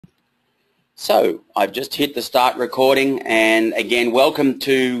So I've just hit the start recording, and again welcome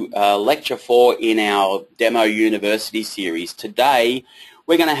to lecture 4 in our Demo University series. Today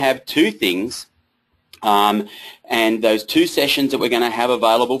we're going to have two things, and those two sessions that we're going to have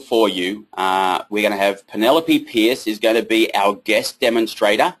available for you, we're going to have Penelope Pierce is going to be our guest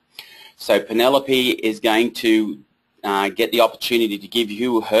demonstrator. So Penelope is going to get the opportunity to give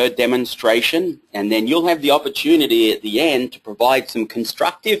you her demonstration, and then you'll have the opportunity at the end to provide some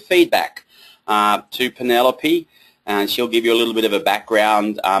constructive feedback to Penelope, and she'll give you a little bit of a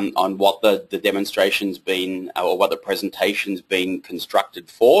background on what the demonstration's been, or what the presentation's been constructed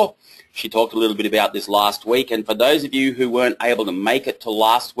for. She talked a little bit about this last week, and for those of you who weren't able to make it to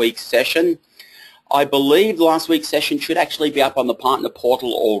last week's session, I believe last week's session should actually be up on the partner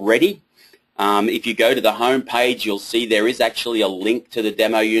portal already. If you go to the home page, you'll see there is actually a link to the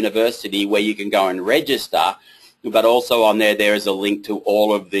Demo University where you can go and register, but also on there is a link to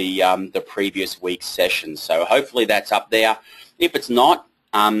all of the previous week's sessions. So hopefully that's up there. If it's not,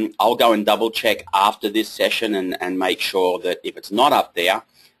 I'll go and double check after this session and make sure that if it's not up there,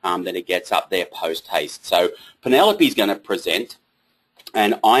 that it gets up there post haste. So Penelope's going to present,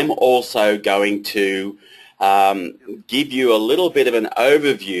 and I'm also going to give you a little bit of an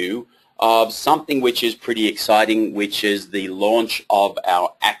overview of something which is pretty exciting, which is the launch of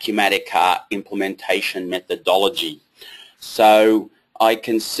our Acumatica implementation methodology. So I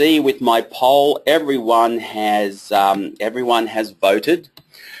can see with my poll, everyone has voted.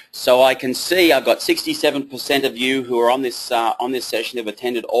 So I can see I've got 67% of you who are on this session have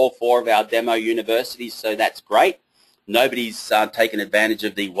attended all 4 of our Demo Universities, so that's great. Nobody's taken advantage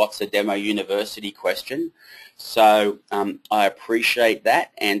of the "What's a Demo University?" question. So I appreciate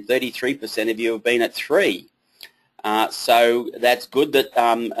that, and 33% of you have been at 3. So that's good that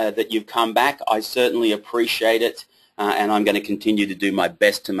that you've come back. I certainly appreciate it, and I'm going to continue to do my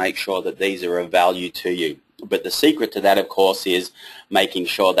best to make sure that these are of value to you. But the secret to that, of course, is making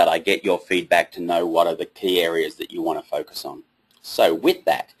sure that I get your feedback to know what are the key areas that you want to focus on. So with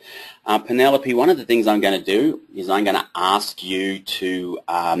that, Penelope, one of the things I'm going to do is I'm going to ask you to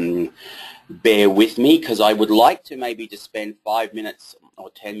bear with me, because I would like to maybe just spend 5 minutes or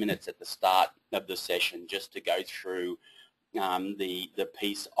 10 minutes at the start of the session just to go through the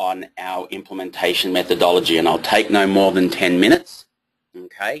piece on our implementation methodology, and I'll take no more than 10 minutes,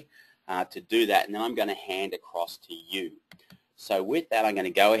 okay, to do that, and then I'm going to hand across to you. So with that, I'm going to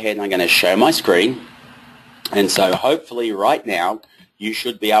go ahead and I'm going to show my screen, and so hopefully right now you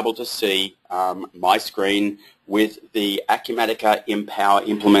should be able to see my screen with the Acumatica Empower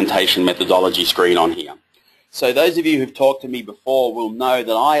implementation methodology screen on here. So those of you who've talked to me before will know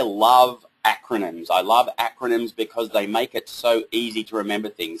that I love acronyms. I love acronyms because they make it so easy to remember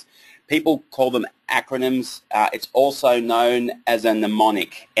things. People call them acronyms. It's also known as a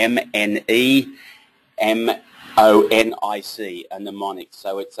mnemonic, M-N-E-M-O-N-I-C, a mnemonic.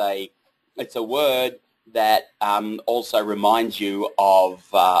 So it's a word that also reminds you of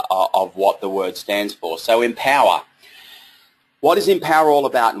what the word stands for. So empower. What is empower all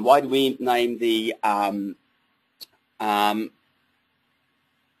about, and why do we name the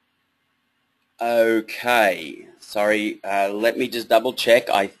okay, sorry, let me just double check.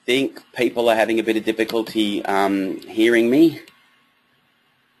 I think people are having a bit of difficulty hearing me.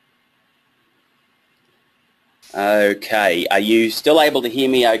 Okay, are you still able to hear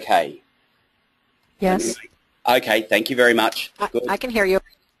me okay? Yes. Okay, thank you very much. I can hear you.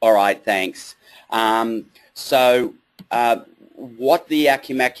 All right, thanks. So what the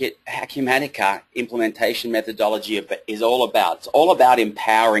Acumatica implementation methodology is all about. It's all about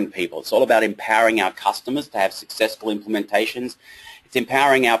empowering people. It's all about empowering our customers to have successful implementations. It's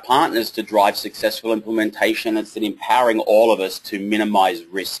empowering our partners to drive successful implementation. It's empowering all of us to minimize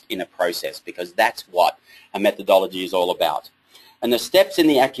risk in a process, because that's what a methodology is all about. And the steps in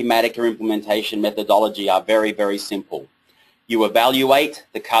the Acumatica implementation methodology are very, very simple. You evaluate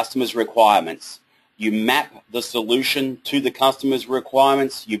the customer's requirements. You map the solution to the customer's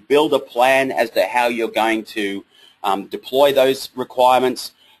requirements. You build a plan as to how you're going to deploy those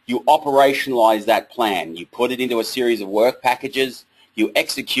requirements. You operationalize that plan. You put it into a series of work packages. You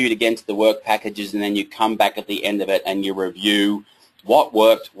execute against the work packages, and then you come back at the end of it and you review what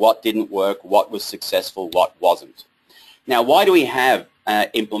worked, what didn't work, what was successful, what wasn't. Now, why do we have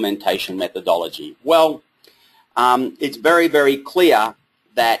implementation methodology? Well, it's very, very clear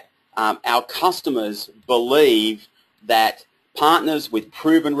that our customers believe that partners with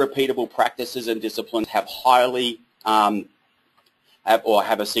proven repeatable practices and disciplines have have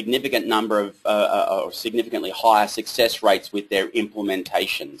a significant number of or significantly higher success rates with their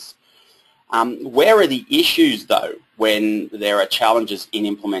implementations. Where are the issues, though, when there are challenges in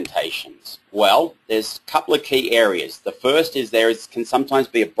implementations? Well, there's a couple of key areas. The first is can sometimes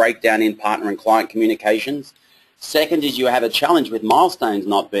be a breakdown in partner and client communications. Second is you have a challenge with milestones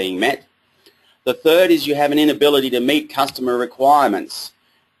not being met. The third is you have an inability to meet customer requirements.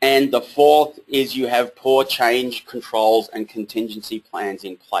 And the fourth is you have poor change controls and contingency plans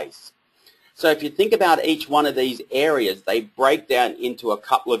in place. So if you think about each one of these areas, they break down into a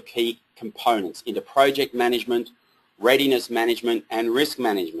couple of key components, into project management, readiness management, and risk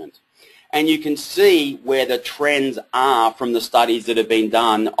management. And you can see where the trends are from the studies that have been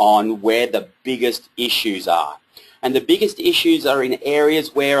done on where the biggest issues are. And the biggest issues are in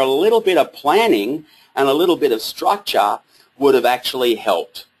areas where a little bit of planning and a little bit of structure would have actually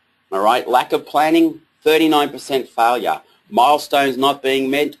helped. All right, lack of planning, 39% failure. Milestones not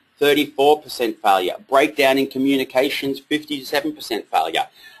being met, 34% failure. Breakdown in communications, 57% failure.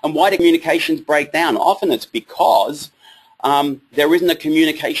 And why do communications break down? Often it's because there isn't a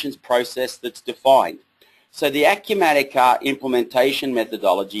communications process that's defined. So the Acumatica implementation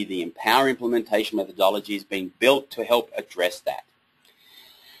methodology, the Empower implementation methodology, has been built to help address that.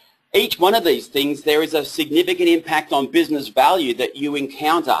 Each one of these things, there is a significant impact on business value that you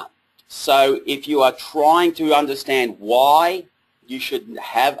encounter. So if you are trying to understand why you should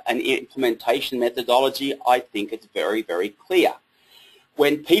have an implementation methodology, I think it's very, very clear.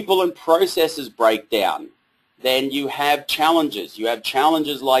 When people and processes break down, then you have challenges. You have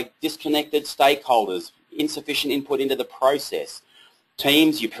challenges like disconnected stakeholders, insufficient input into the process.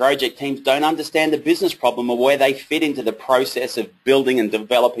 Teams, your project teams, don't understand the business problem or where they fit into the process of building and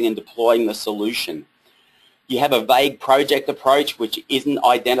developing and deploying the solution. You have a vague project approach which isn't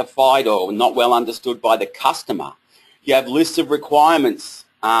identified or not well understood by the customer. You have lists of requirements,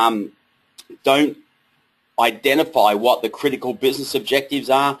 don't identify what the critical business objectives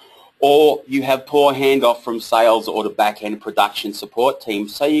are, or you have poor handoff from sales or to back-end production support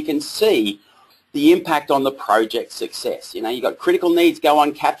teams. So you can see the impact on the project success. You know, you've got critical needs go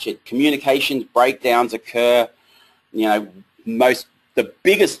uncaptured, communications breakdowns occur. You know, the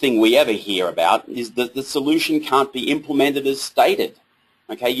biggest thing we ever hear about is that the solution can't be implemented as stated.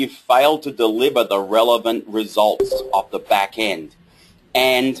 Okay, you fail to deliver the relevant results of the back end.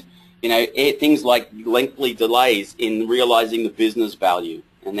 And, you know, things like lengthy delays in realizing the business value,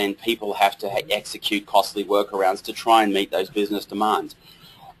 and then people have to execute costly workarounds to try and meet those business demands.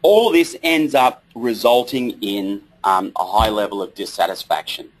 All of this ends up resulting in a high level of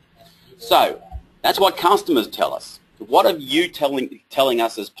dissatisfaction. So that's what customers tell us. What are you telling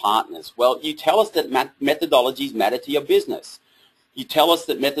us as partners? Well, you tell us that methodologies matter to your business. You tell us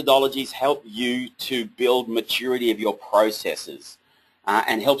that methodologies help you to build maturity of your processes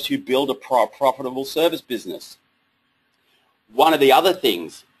and helps you build a profitable service business. One of the other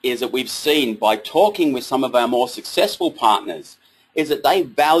things is that we've seen by talking with some of our more successful partners is that they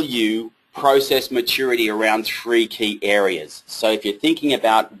value process maturity around three key areas. So if you're thinking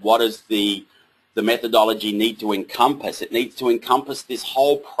about what does the methodology need to encompass, it needs to encompass this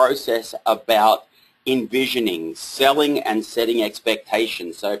whole process about envisioning, selling and setting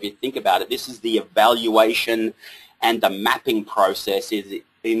expectations. So if you think about it, this is the evaluation and the mapping process is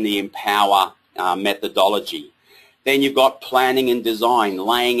in the Empower methodology. Then you've got planning and design,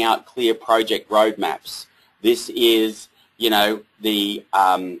 laying out clear project roadmaps. This is, you know, the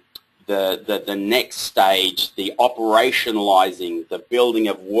next stage, the operationalizing, the building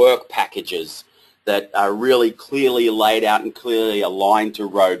of work packages that are really clearly laid out and clearly aligned to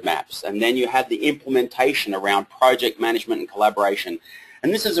roadmaps. And then you have the implementation around project management and collaboration.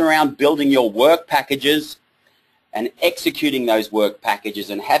 And this is around building your work packages and executing those work packages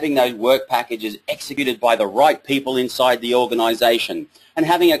and having those work packages executed by the right people inside the organization and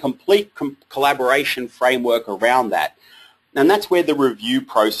having a complete collaboration framework around that. And that's where the review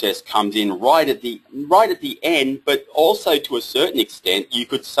process comes in right at the end, but also to a certain extent you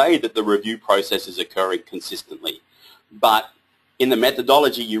could say that the review process is occurring consistently. But in the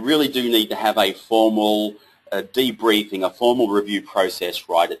methodology you really do need to have a formal debriefing, a formal review process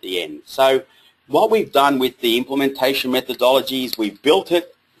right at the end. So what we've done with the implementation methodology is we've built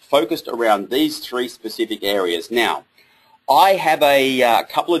it focused around these three specific areas. Now, I have a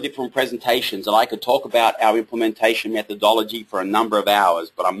couple of different presentations and I could talk about our implementation methodology for a number of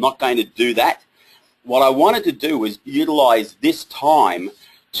hours, but I'm not going to do that. What I wanted to do was utilize this time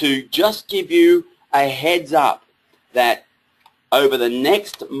to just give you a heads up that over the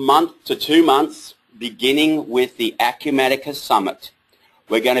next month to 2 months, beginning with the Acumatica Summit,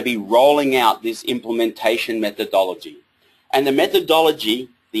 we're going to be rolling out this implementation methodology. And the methodology,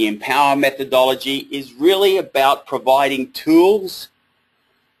 the Empower methodology, is really about providing tools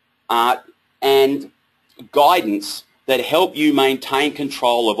and guidance that help you maintain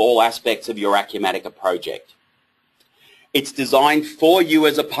control of all aspects of your Acumatica project. It's designed for you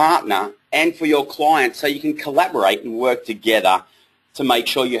as a partner and for your client so you can collaborate and work together to make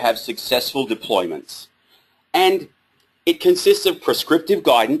sure you have successful deployments. And it consists of prescriptive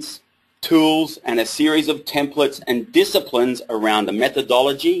guidance, tools, and a series of templates and disciplines around the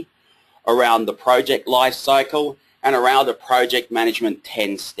methodology, around the project life cycle, and around the project management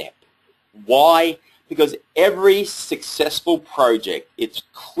 10-step. Why? Because every successful project, it's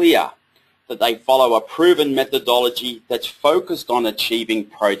clear that they follow a proven methodology that's focused on achieving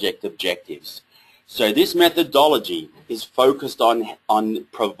project objectives. So this methodology is focused on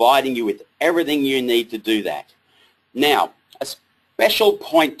providing you with everything you need to do that. Now, a special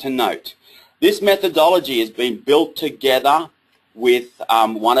point to note, this methodology has been built together with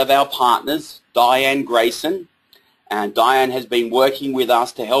one of our partners, Diane Grayson, and Diane has been working with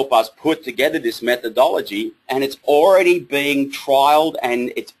us to help us put together this methodology, and it's already being trialed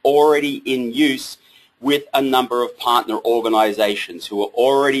and it's already in use with a number of partner organizations who are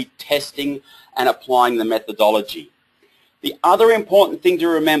already testing and applying the methodology. The other important thing to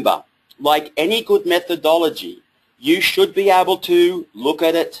remember, like any good methodology, you should be able to look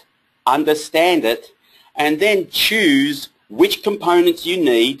at it, understand it, and then choose which components you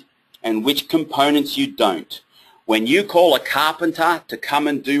need and which components you don't. When you call a carpenter to come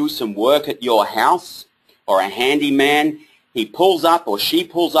and do some work at your house, or a handyman, he pulls up or she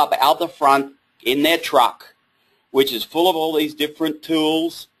pulls up out the front in their truck, which is full of all these different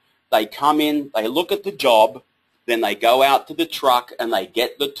tools. They come in, they look at the job, then they go out to the truck and they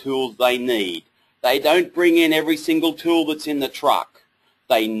get the tools they need. They don't bring in every single tool that's in the truck.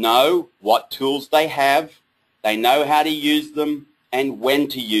 They know what tools they have, they know how to use them and when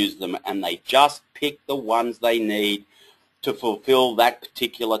to use them, and they just pick the ones they need to fulfill that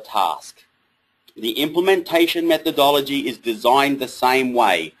particular task. The implementation methodology is designed the same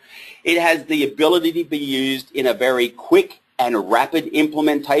way. It has the ability to be used in a very quick and rapid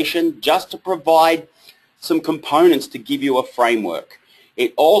implementation just to provide some components to give you a framework.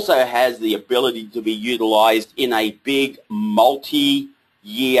 It also has the ability to be utilized in a big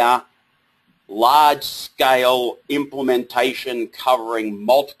multi-year large-scale implementation covering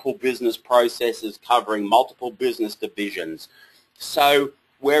multiple business processes, covering multiple business divisions. So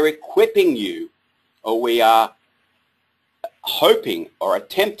we're equipping you, or we are hoping or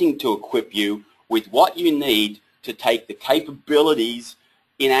attempting to equip you with what you need to take the capabilities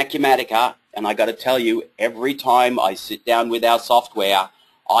in Acumatica. And I got to tell you, every time I sit down with our software,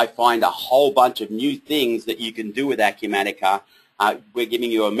 I find a whole bunch of new things that you can do with Acumatica. We're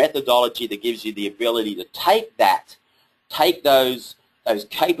giving you a methodology that gives you the ability to take those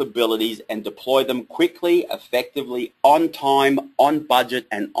capabilities and deploy them quickly, effectively, on time, on budget,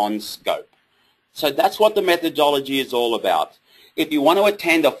 and on scope. So that's what the methodology is all about. If you want to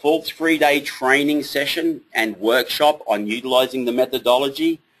attend a full 3-day training session and workshop on utilizing the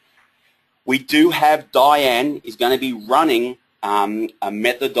methodology, we do have Diane is going to be running a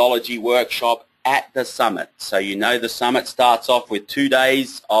methodology workshop at the summit. So you know the summit starts off with 2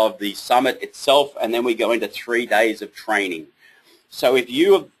 days of the summit itself, and then we go into 3 days of training. So if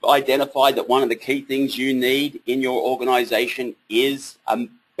you have identified that one of the key things you need in your organization is a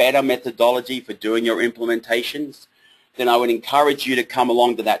better methodology for doing your implementations, then I would encourage you to come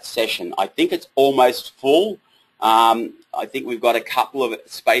along to that session. I think it's almost full. I think we've got a couple of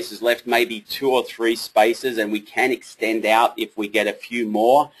spaces left, maybe 2 or 3 spaces, and we can extend out if we get a few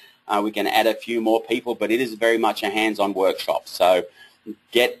more. We can add a few more people, but it is very much a hands-on workshop. So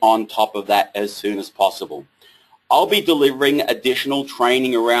get on top of that as soon as possible. I'll be delivering additional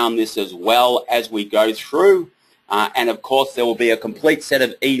training around this as well as we go through. And of course, there will be a complete set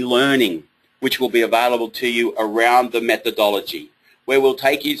of e-learning which will be available to you around the methodology, where we'll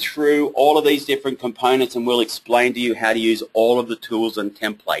take you through all of these different components and we'll explain to you how to use all of the tools and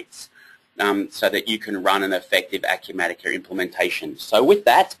templates so that you can run an effective Acumatica implementation. So with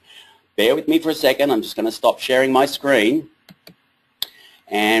that, bear with me for a second. I'm just going to stop sharing my screen.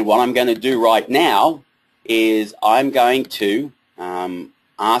 And what I'm going to do right now is I'm going to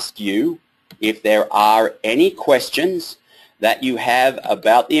ask you if there are any questions that you have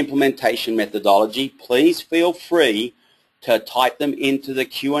about the implementation methodology. Please feel free to type them into the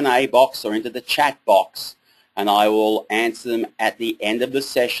Q&A box or into the chat box, and I will answer them at the end of the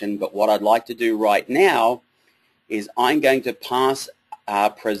session. But what I'd like to do right now is I'm going to pass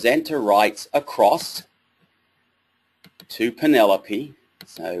presenter rights across to Penelope.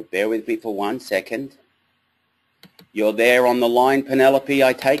 So bear with me for 1 second. You're there on the line, Penelope,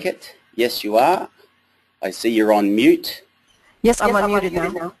 I take it? Yes, you are. I see you're on mute. Yes, I'm unmuted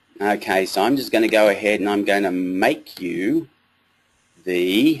now. Okay, so I'm just going to go ahead and I'm going to make you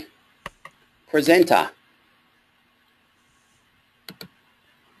the presenter.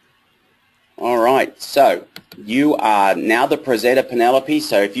 All right, so you are now the presenter, Penelope,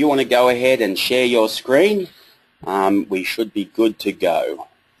 so if you want to go ahead and share your screen, we should be good to go.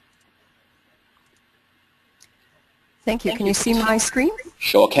 Thank you. Can you see my screen?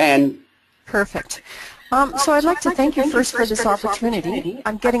 Sure can. Perfect. So I'd like to thank you first for this opportunity.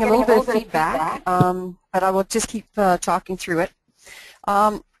 I'm getting a little bit of feedback, but I will just keep talking through it.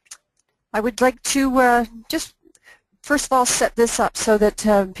 I would like to just first of all set this up so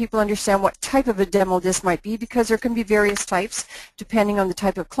that people understand what type of a demo this might be, because there can be various types depending on the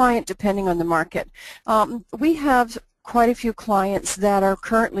type of client, depending on the market. We have quite a few clients that are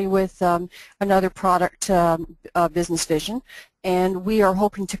currently with another product business vision, and we are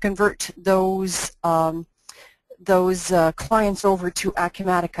hoping to convert those clients over to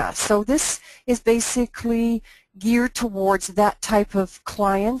Acumatica. So this is basically geared towards that type of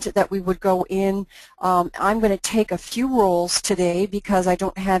client that we would go in. I'm going to take a few roles today because I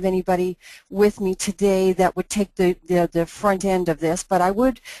don't have anybody with me today that would take the front end of this, but I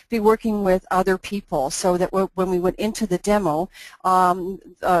would be working with other people so that when we went into the demo,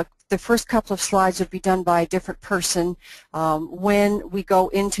 the first couple of slides would be done by a different person. When we go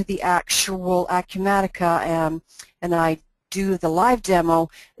into the actual Acumatica and I do the live demo,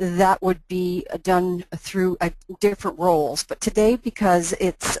 that would be done through different roles. But today, because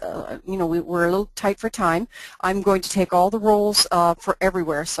it's we're a little tight for time, I'm going to take all the roles for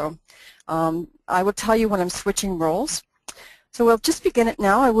everywhere. So I will tell you when I'm switching roles. So we'll just begin it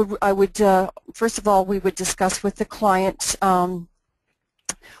now. I would first of all, we would discuss with the client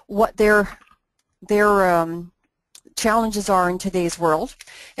what their challenges are in today's world.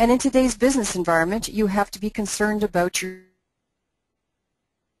 And in today's business environment, you have to be concerned about your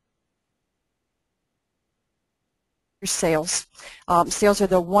sales. Sales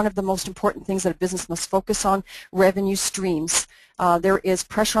are one of the most important things that a business must focus on. Revenue streams. There is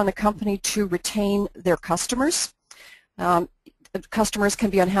pressure on the company to retain their customers. Customers can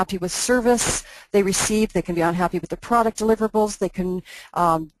be unhappy with service they receive. They can be unhappy with the product deliverables. They can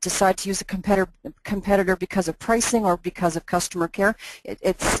decide to use a competitor because of pricing or because of customer care.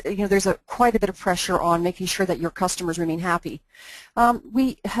 There's quite a bit of pressure on making sure that your customers remain happy.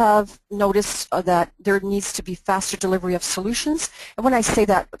 We have noticed that there needs to be faster delivery of solutions. And when I say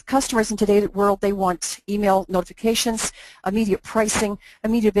that, customers in today's world, they want email notifications, immediate pricing,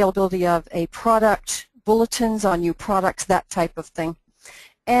 immediate availability of a product, bulletins on new products, that type of thing.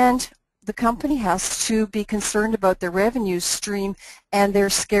 And the company has to be concerned about their revenue stream and their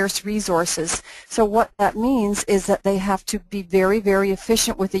scarce resources. So what that means is that they have to be very, very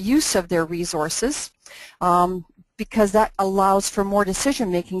efficient with the use of their resources, because that allows for more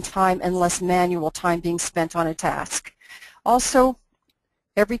decision-making time and less manual time being spent on a task. Also,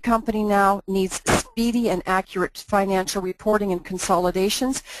 every company now needs speedy and accurate financial reporting and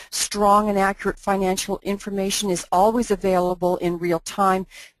consolidations. Strong and accurate financial information is always available in real time,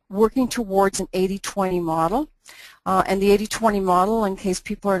 working towards an 80-20 model. And the 80-20 model, in case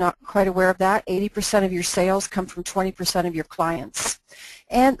people are not quite aware of that, 80% of your sales come from 20% of your clients.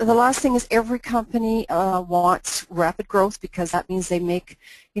 And the last thing is every company wants rapid growth, because that means they make,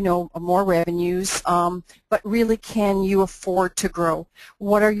 more revenues. But really, can you afford to grow?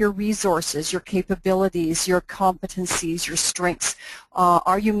 What are your resources, your capabilities, your competencies, your strengths?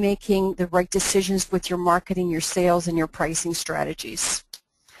 Are you making the right decisions with your marketing, your sales, and your pricing strategies?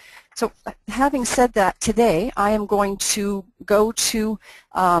 So having said that, today I am going to go to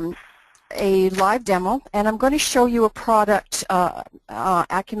a live demo, and I'm going to show you a product,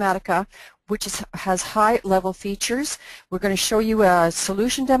 Acumatica, which has high-level features. We're going to show you a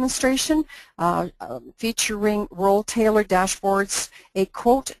solution demonstration featuring role-tailored dashboards, a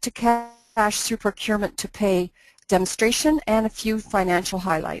quote-to-cash through procurement-to-pay demonstration, and a few financial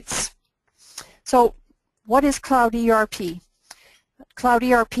highlights. So what is Cloud ERP? Cloud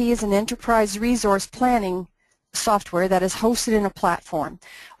ERP is an enterprise resource planning software that is hosted in a platform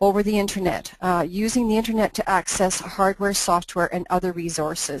over the internet, using the internet to access hardware, software, and other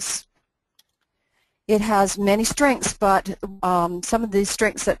resources. It has many strengths, but some of the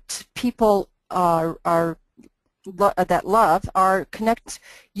strengths that people that love are connect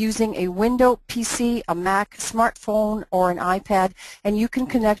using a Windows PC, a Mac, smartphone, or an iPad, and you can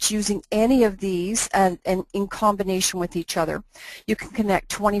connect using any of these and in combination with each other. You can connect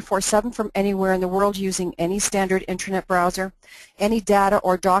 24/7 from anywhere in the world using any standard internet browser. Any data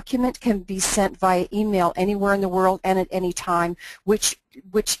or document can be sent via email anywhere in the world and at any time, which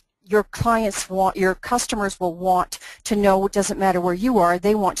your customers will want to know. It doesn't matter where you are,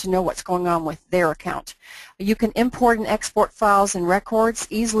 they want to know what's going on with their account. You can import and export files and records,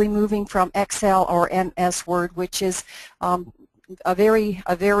 easily moving from Excel or MS Word, which is a very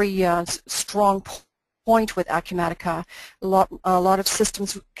strong point with Acumatica. A lot of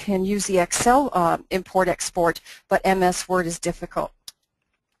systems can use the Excel import-export, but MS Word is difficult.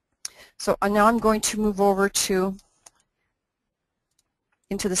 So now I'm going to move over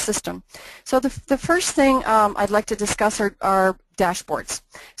into the system. So the first thing I'd like to discuss are dashboards.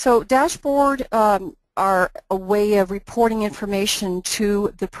 So dashboard are a way of reporting information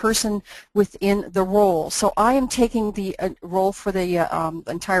to the person within the role. So I am taking the role for the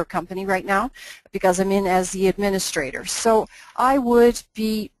entire company right now because I'm in as the administrator. So I would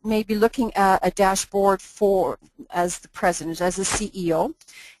be maybe looking at a dashboard as the president, as the CEO.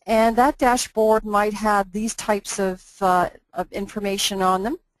 And that dashboard might have these types of information on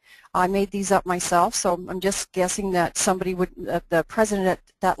them. I made these up myself, so I'm just guessing that somebody would, the president at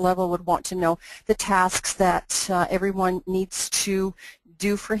that level would want to know the tasks that everyone needs to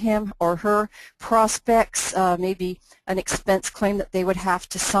do for him or her, prospects, maybe an expense claim that they would have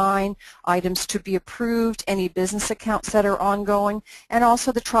to sign, items to be approved, any business accounts that are ongoing, and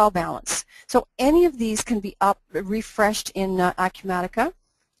also the trial balance. So any of these can be refreshed in Acumatica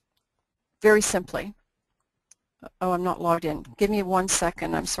very simply. Oh, I'm not logged in. Give me 1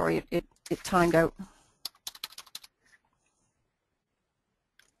 second. I'm sorry, it timed out.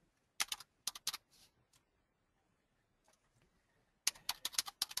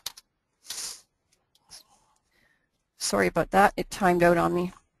 Sorry about that. It timed out on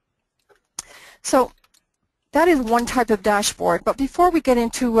me. So that is one type of dashboard. But before we get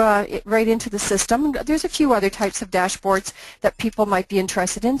into right into the system, there's a few other types of dashboards that people might be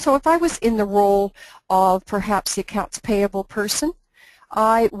interested in. So if I was in the role of perhaps the accounts payable person,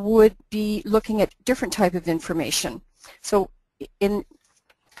 I would be looking at different type of information. So in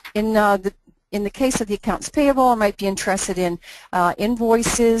the case of the accounts payable, I might be interested in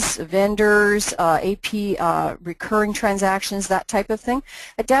invoices, vendors, AP, recurring transactions, that type of thing.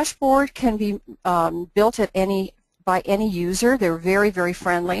 A dashboard can be built by any user. They're very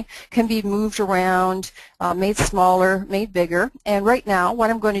friendly, can be moved around, made smaller, made bigger. And right now what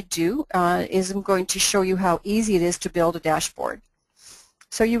I'm going to do is I'm going to show you how easy it is to build a dashboard.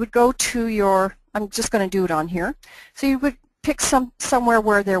 So you would go to I'm just going to do it on here. So you would pick somewhere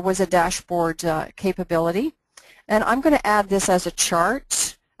where there was a dashboard capability, and I'm going to add this as a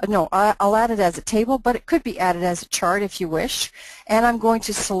chart. No, I'll add it as a table, but it could be added as a chart if you wish. And I'm going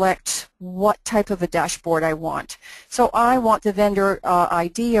to select what type of a dashboard I want. So I want the vendor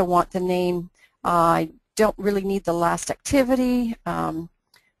ID, I want the name, I don't really need the last activity, don't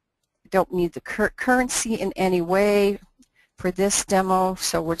need the currency in any way for this demo,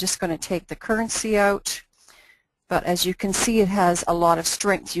 so we're just going to take the currency out. But as you can see, it has a lot of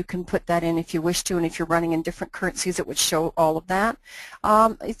strength. You can put that in if you wish to, and if you're running in different currencies, it would show all of that.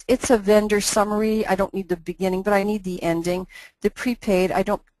 It's a vendor summary. I don't need the beginning, but I need the ending. The prepaid, I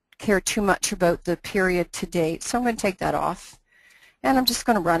don't care too much about the period to date, so I'm going to take that off. And I'm just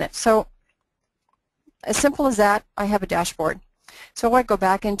going to run it. So as simple as that, I have a dashboard. So I go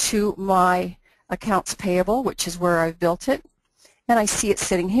back into my accounts payable, which is where I've built it, and I see it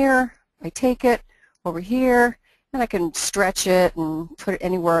sitting here. I take it over here, and I can stretch it and put it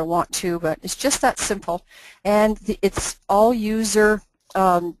anywhere I want to, but it's just that simple. And it's all user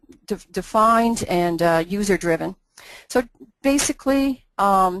defined and user driven. So basically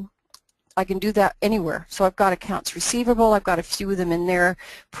I can do that anywhere. So I've got accounts receivable, I've got a few of them in there,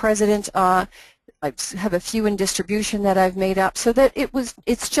 president, I have a few in distribution that I've made up, so that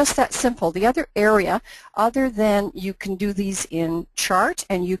it's just that simple. The other area, other than you can do these in chart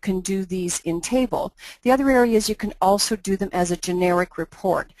and you can do these in table, the other area is you can also do them as a generic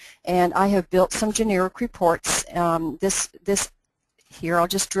report. And I have built some generic reports. This here, I'll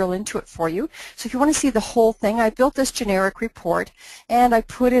just drill into it for you. So if you want to see the whole thing, I built this generic report and I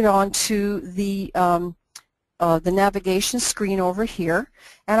put it onto the navigation screen over here,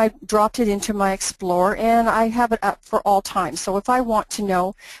 and I dropped it into my Explorer, and I have it up for all time. So if I want to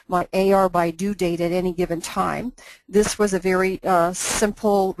know my AR by due date at any given time, this was a very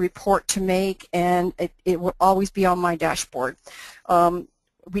simple report to make, and it will always be on my dashboard.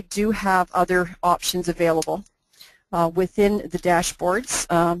 We do have other options available within the dashboards,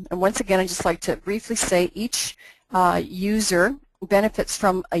 and once again, I'd just like to briefly say each user benefits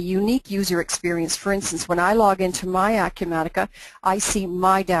from a unique user experience. For instance, when I log into my Acumatica, I see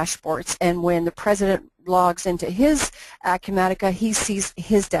my dashboards, and when the president logs into his Acumatica, he sees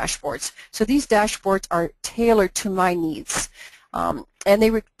his dashboards. So these dashboards are tailored to my needs. and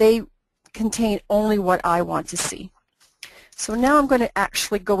they contain only what I want to see. So now I'm going to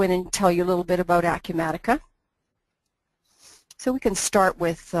actually go in and tell you a little bit about Acumatica. So we can start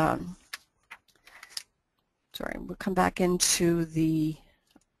with, sorry, we'll come back into the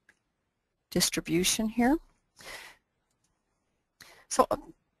distribution here. So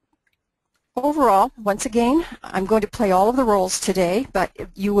overall, once again, I'm going to play all of the roles today, but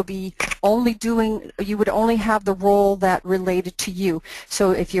you will be only you would only have the role that related to you.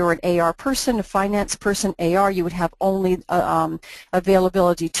 So if you're an AR person, a finance person, AR, you would have only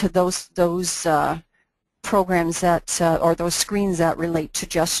availability to those programs that, or those screens that relate to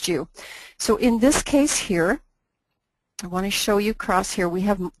just you. So in this case here, I want to show you across here, we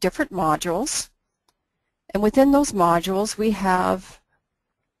have different modules, and within those modules we have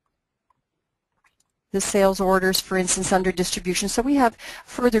the sales orders, for instance, under distribution. So we have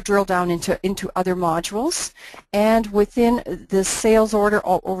further drill down into other modules. And within the sales order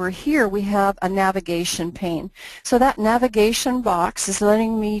over here, we have a navigation pane. So that navigation box is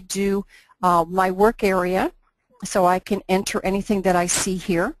letting me do my work area, so I can enter anything that I see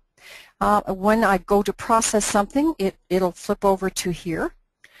here. When I go to process something, it'll flip over to here.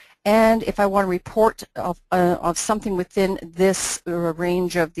 And if I want to report of something within this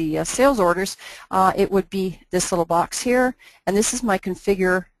range of the sales orders, it would be this little box here. And this is my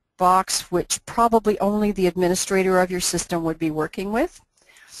configure box, which probably only the administrator of your system would be working with.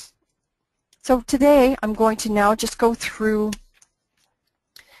 So today I'm going to now just go through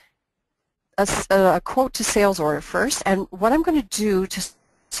a quote to sales order first. And what I'm going to do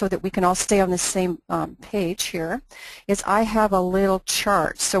so that we can all stay on the same page here, is I have a little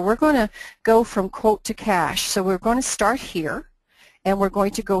chart. So we're going to go from quote to cash. So we're going to start here, and we're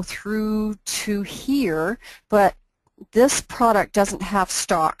going to go through to here, but this product doesn't have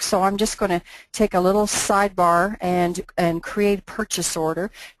stock. So I'm just going to take a little sidebar and create a purchase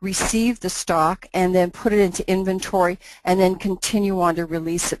order, receive the stock, and then put it into inventory, and then continue on to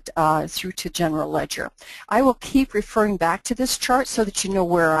release it through to general ledger. I will keep referring back to this chart so that you know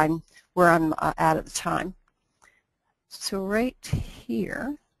where I'm at the time. So right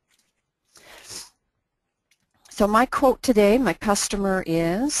here. So my quote today, my customer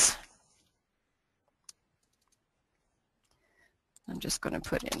is, I'm just going to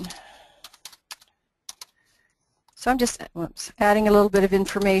put in, so I'm just adding a little bit of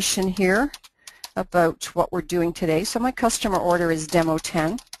information here about what we're doing today. So my customer order is Demo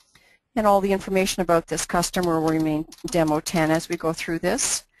 10, and all the information about this customer will remain Demo 10 as we go through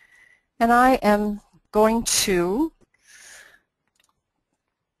this. And I am going to,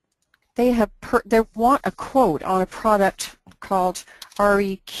 they want a quote on a product called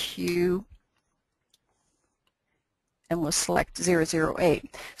REQ, and we'll select 008. So I'm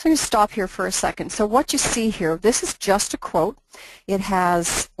going to stop here for a second. So what you see here, this is just a quote. It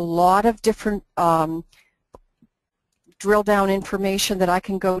has a lot of different drill down information that I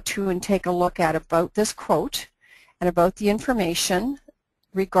can go to and take a look at about this quote and about the information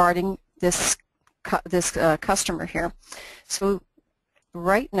regarding this customer here. So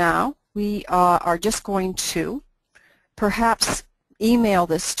right now we are just going to perhaps email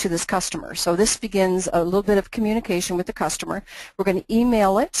this to this customer. So this begins a little bit of communication with the customer. We're going to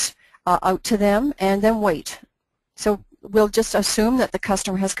email it out to them and then wait. So we'll just assume that the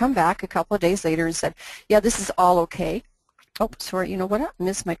customer has come back a couple of days later and said, yeah, this is all okay. Oh, sorry, you know what? I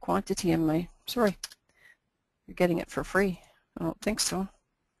missed my quantity and my, sorry, you're getting it for free. I don't think so.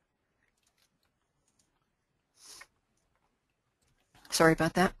 Sorry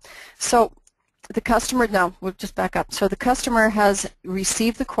about that. So the customer, now we'll just back up. So the customer has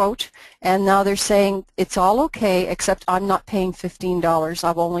received the quote, and now they're saying it's all okay except I'm not paying $15.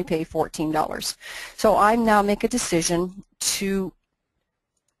 I'll only pay $14. So I now make a decision to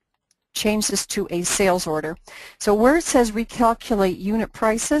change this to a sales order. So where it says recalculate unit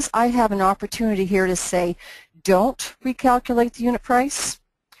prices, I have an opportunity here to say don't recalculate the unit price,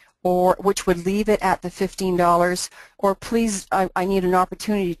 or which would leave it at the $15, or please, I need an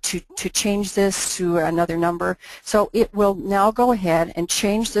opportunity to change this to another number. So it will now go ahead and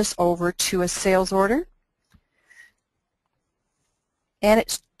change this over to a sales order, and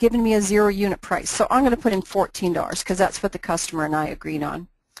it's given me a 0 unit price. So I'm going to put in $14 because that's what the customer and I agreed on.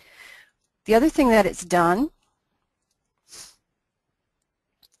 The other thing that it's done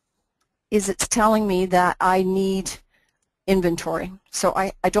is it's telling me that I need inventory. So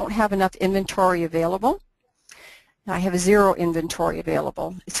I don't have enough inventory available. I have 0 inventory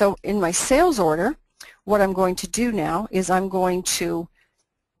available. So in my sales order, what I'm going to do now is I'm going to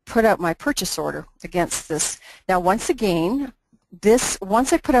put out my purchase order against this. Now once again,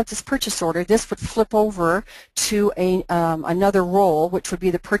 once I put out this purchase order, this would flip over to another role, which would be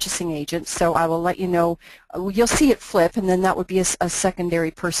the purchasing agent. So I will let you know. You'll see it flip, and then that would be a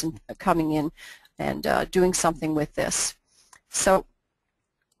secondary person coming in and doing something with this. So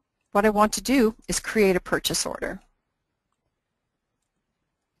what I want to do is create a purchase order.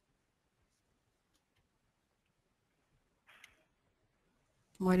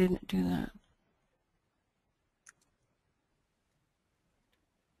 Why didn't it do that?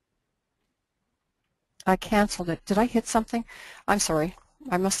 I canceled it. Did I hit something? I'm sorry.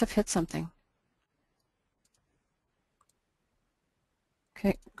 I must have hit something. Okay,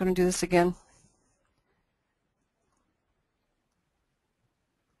 I'm going to do this again.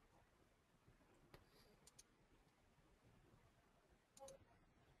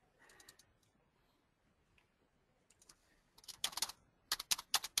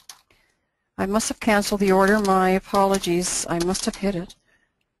 I must have canceled the order. My apologies. I must have hit it.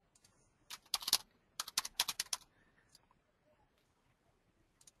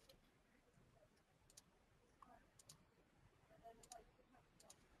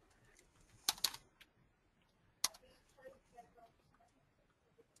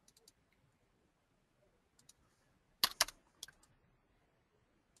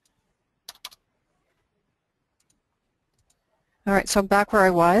 All right, so I'm back where I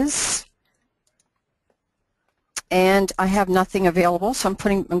was, and I have nothing available, so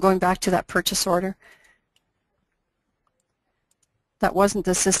I'm going back to that purchase order. That wasn't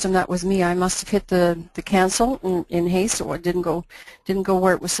the system, that was me. I must have hit the cancel in haste, or it didn't go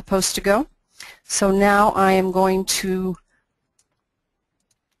where it was supposed to go. So now I am going to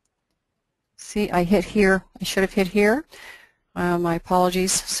see, I hit here. I should have hit here. My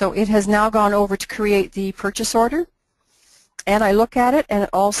apologies. So it has now gone over to create the purchase order. And I look at it, and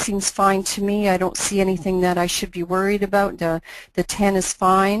it all seems fine to me. I don't see anything that I should be worried about. The 10 is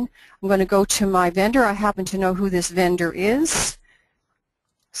fine. I'm going to go to my vendor. I happen to know who this vendor is.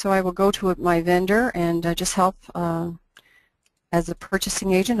 So I will go to my vendor and just help as a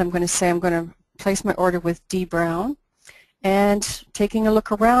purchasing agent. I'm going to say I'm going to place my order with D. Brown. And taking a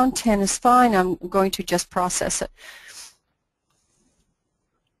look around, 10 is fine. I'm going to just process it.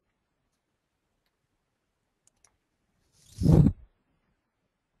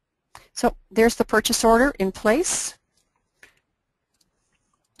 So there's the purchase order in place.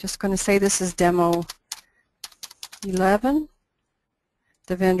 Just going to say this is demo 11.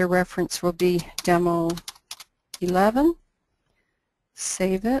 The vendor reference will be demo 11.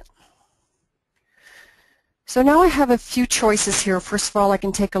 Save it. So now I have a few choices here. First of all, I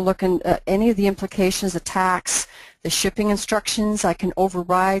can take a look at any of the implications, the tax, the shipping instructions. I can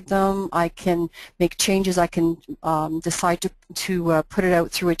override them. I can make changes. I can decide to put it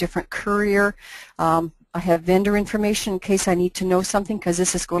out through a different courier. I have vendor information in case I need to know something, because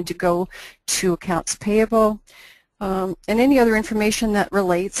this is going to go to accounts payable. And any other information that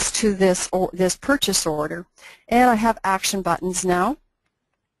relates to this purchase order. And I have action buttons now.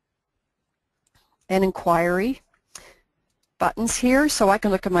 And inquiry buttons here, so I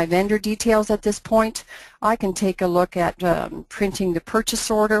can look at my vendor details at this point. I can take a look at printing the purchase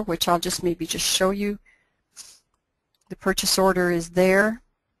order, which I'll just maybe just show you. The purchase order is there.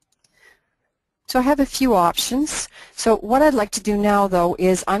 So I have a few options. So what I'd like to do now, though,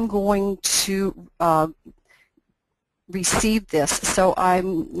 is I'm going to receive this. So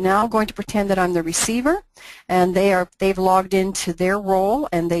I'm now going to pretend that I'm the receiver, and they've logged into their role,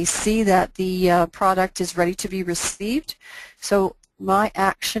 and they see that the product is ready to be received. So my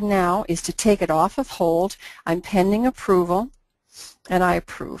action now is to take it off of hold. I'm pending approval, and I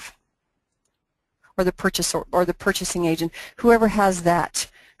approve. Or the purchaser or the purchasing agent, whoever has that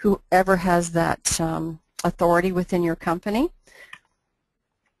authority within your company.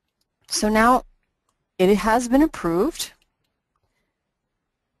 So now it has been approved.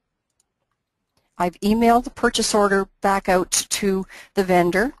 I've emailed the purchase order back out to the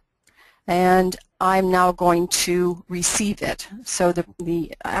vendor, and I'm now going to receive it. So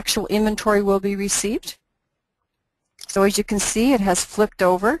the actual inventory will be received. So as you can see, it has flipped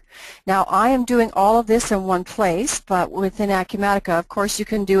over. Now I am doing all of this in one place, but within Acumatica, of course, you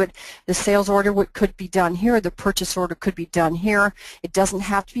can do it. The sales order could be done here. The purchase order could be done here. It doesn't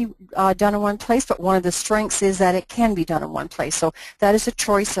have to be done in one place, but one of the strengths is that it can be done in one place. So that is a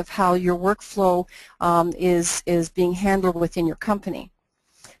choice of how your workflow is being handled within your company.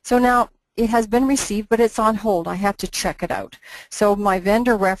 So now it has been received, but it's on hold. I have to check it out. So my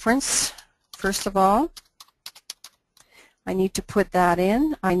vendor reference, first of all, I need to put that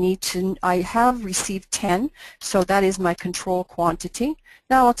in. I have received 10, so that is my control quantity.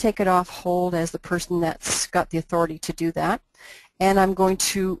 Now I'll take it off hold as the person that's got the authority to do that. and I'm going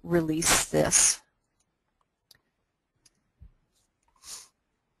to release this.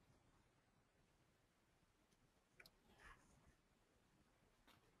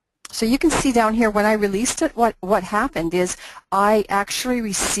 So you can see down here when I released it, what happened is I actually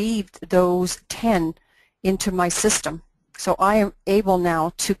received those 10 into my system. So I am able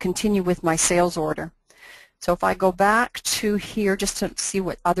now to continue with my sales order. So if I go back to here just to see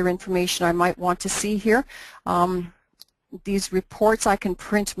what other information I might want to see here, these reports, I can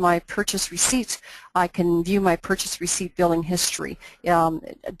print my purchase receipts, I can view my purchase receipt billing history.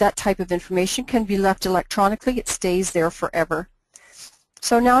 That type of information can be left electronically. It stays there forever.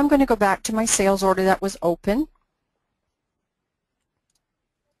 So now I'm going to go back to my sales order that was open.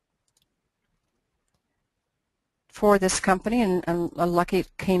 For this company, and I'm lucky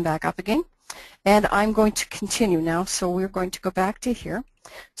it came back up again. And I'm going to continue now, so we're going to go back to here.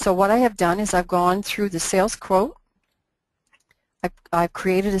 So what I have done is I've gone through the sales quote. I've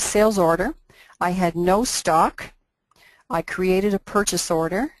created a sales order. I had no stock. I created a purchase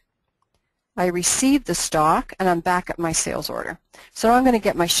order. I received the stock, and I'm back at my sales order. So now I'm going to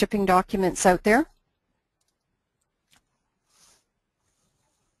get my shipping documents out there.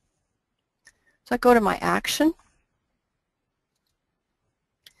 So I go to my action,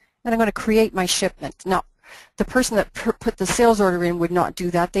 and I'm going to create my shipment. Now, the person that put the sales order in would not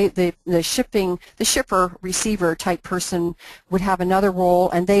do that. The shipper, receiver type person would have another role,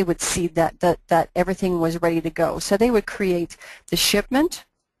 and they would see that everything was ready to go. So they would create the shipment,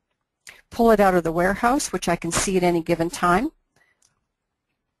 pull it out of the warehouse, which I can see at any given time.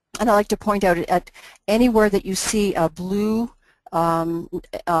 And I like to point out at anywhere that you see a blue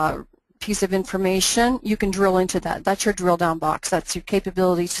piece of information, you can drill into that. That's your drill down box. That's your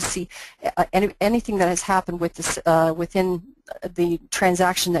capability to see anything that has happened with this within the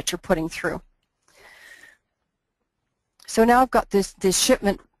transaction that you're putting through. So now I've got this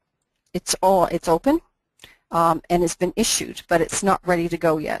shipment. It's open and it's been issued, but it's not ready to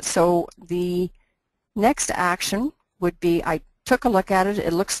go yet. So the next action would be I took a look at it.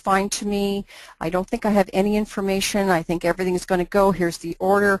 It looks fine to me. I don't think I have any information. I think everything is going to go. Here's the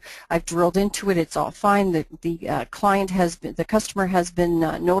order. I've drilled into it. It's all fine. The client has been, the customer has been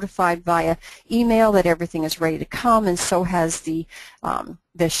notified via email that everything is ready to come, and so has the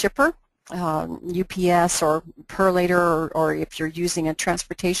shipper, UPS or Perlator, or if you're using a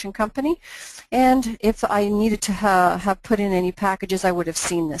transportation company. And if I needed to have put in any packages, I would have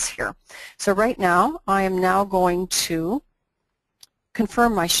seen this here. So right now, I am now going to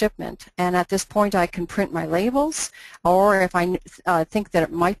confirm my shipment, and at this point I can print my labels, or if I think that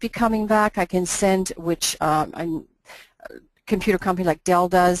it might be coming back, I can send, which a computer company like Dell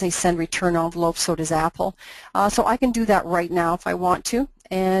does, they send return envelopes, so does Apple. So I can do that right now if I want to,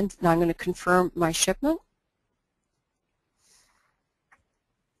 and now I'm going to confirm my shipment.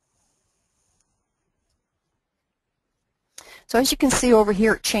 So as you can see over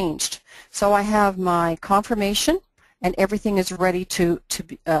here, it changed. So I have my confirmation, and everything is ready to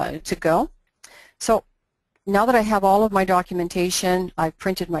go. So now that I have all of my documentation, I've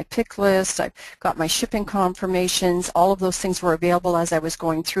printed my pick list, I've got my shipping confirmations, all of those things were available as I was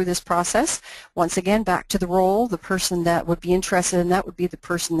going through this process. Once again, back to the role, the person that would be interested in that would be the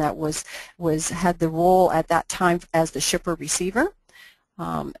person that had the role at that time as the shipper receiver.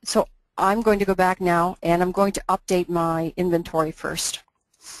 So I'm going to go back now, and I'm going to update my inventory first.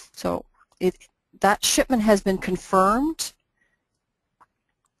 So that shipment has been confirmed,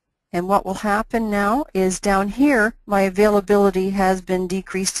 and what will happen now is down here my availability has been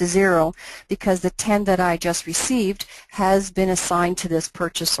decreased to 0 because the 10 that I just received has been assigned to this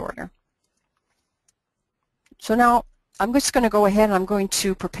purchase order. So now I'm just going to go ahead and I'm going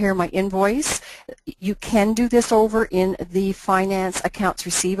to prepare my invoice. You can do this over in the finance accounts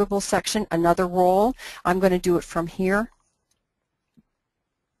receivable section, another role. I'm going to do it from here.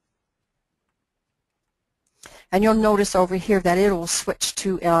 And you'll notice over here that it will switch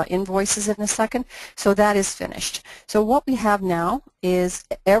to invoices in a second. So that is finished. So what we have now is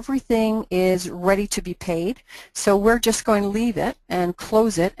everything is ready to be paid. So we're just going to leave it and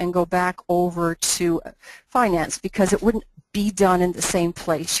close it and go back over to finance, because it wouldn't be done in the same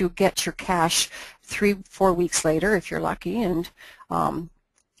place. You get your cash 3-4 weeks later if you're lucky. And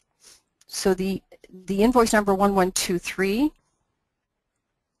so the invoice number 1123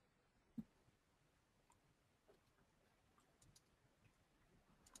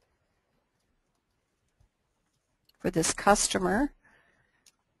 for this customer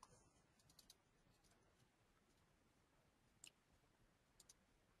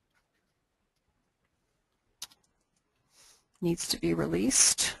needs to be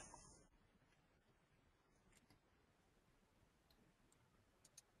released.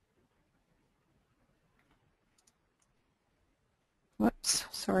 Whoops,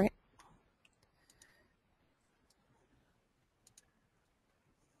 sorry.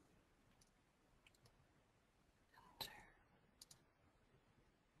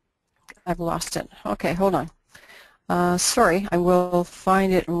 I've lost it. Okay, hold on. Sorry, I will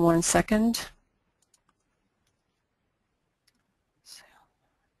find it in 1 second.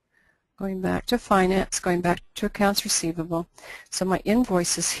 Going back to finance, going back to accounts receivable. So my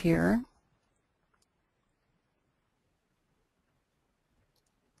invoice is here.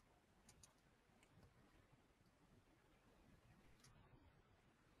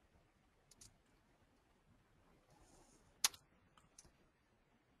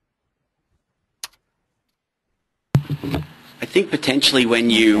 I think potentially when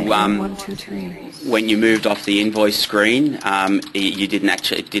you when you moved off the invoice screen, you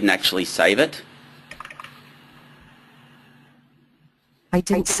didn't actually save it. I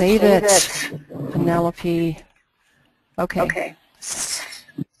didn't save it, Penelope. Okay.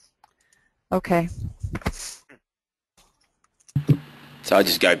 Okay. So I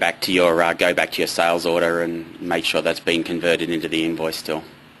just go back to your sales order and make sure that's been converted into the invoice still.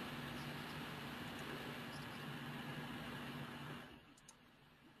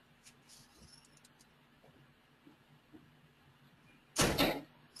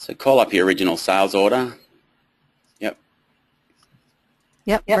 So call up your original sales order.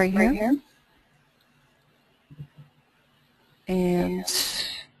 Yep, right here. And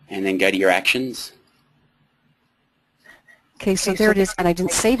then go to your actions. Okay, so there it is, and I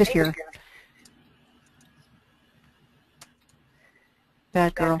didn't save it here.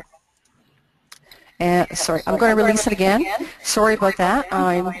 Bad girl. And sorry, I'm going to release it again. Sorry about that.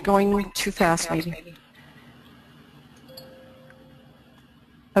 I'm going too fast, maybe.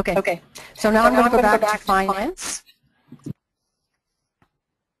 Okay. So now I'm going to go back to finance.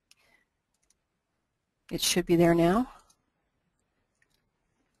 It should be there now.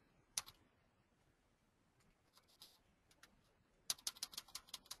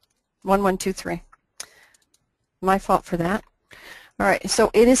 One, one, two, three. My fault for that. All right,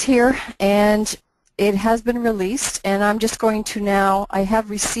 so it is here, and it has been released, and I'm just going to now, I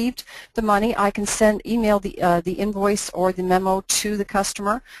have received the money. I can email the invoice or the memo to the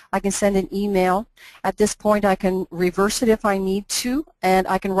customer. I can send an email. At this point, I can reverse it if I need to, and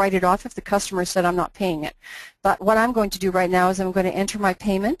I can write it off if the customer said I'm not paying it. But what I'm going to do right now is I'm going to enter my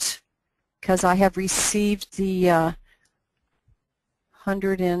payment because I have received the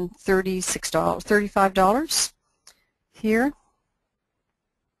 $135 here.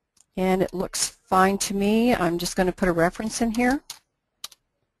 And it looks fine to me. I'm just going to put a reference in here.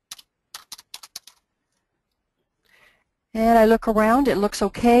 And I look around, it looks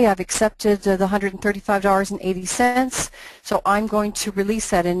okay. I've accepted the $135.80. So I'm going to release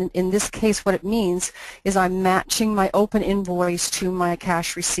that. And in this case, what it means is I'm matching my open invoice to my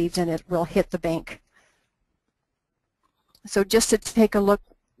cash received, and it will hit the bank. So just to take a look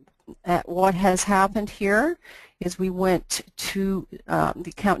at what has happened here is we went to the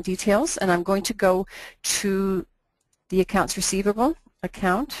account details, and I'm going to go to the accounts receivable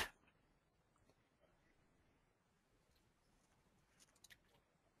account.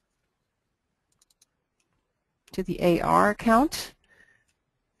 To the AR account,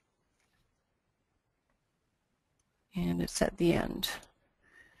 and it's at the end.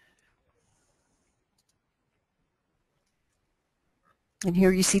 And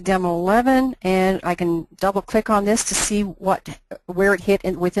here you see demo 11, and I can double click on this to see where it hit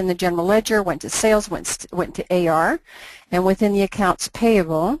within the general ledger, went to sales, went to AR, and within the accounts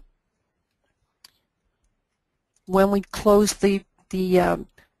payable, when we close the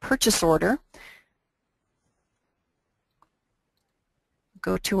purchase order,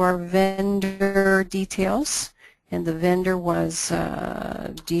 go to our vendor details, and the vendor was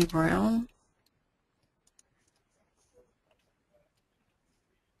D. Brown.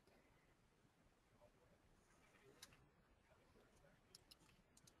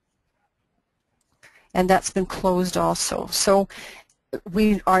 And that's been closed also. So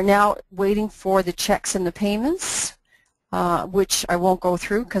we are now waiting for the checks and the payments, which I won't go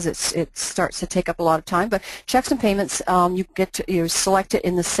through because it starts to take up a lot of time. But checks and payments, you select it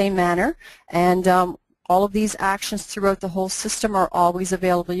in the same manner, and all of these actions throughout the whole system are always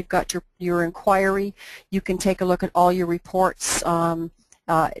available. You've got your inquiry. You can take a look at all your reports,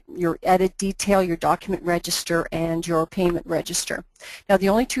 your edit detail, your document register, and your payment register. Now, the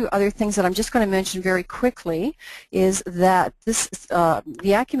only two other things that I'm just going to mention very quickly is that the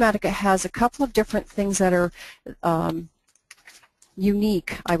Acumatica has a couple of different things that are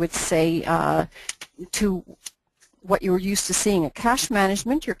unique, I would say, to what you're used to seeing. A cash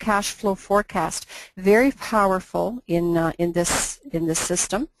management, your cash flow forecast, very powerful in this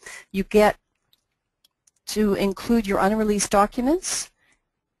system. You get to include your unreleased documents,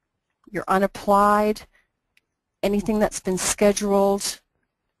 your unapplied, anything that's been scheduled,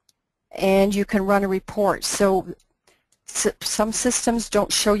 and you can run a report. So some systems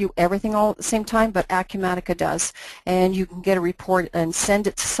don't show you everything all at the same time, but Acumatica does. And you can get a report and send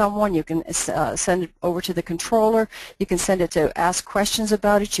it to someone. You can send it over to the controller. You can send it to ask questions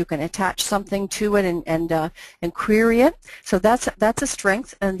about it. You can attach something to it and query it. So that's a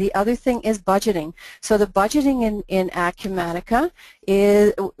strength. And the other thing is budgeting. So the budgeting in Acumatica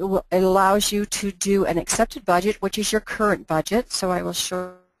it allows you to do an accepted budget, which is your current budget. So I will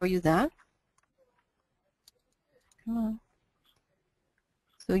show you that. Come on.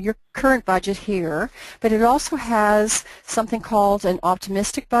 So your current budget here, but it also has something called an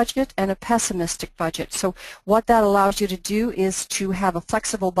optimistic budget and a pessimistic budget. So what that allows you to do is to have a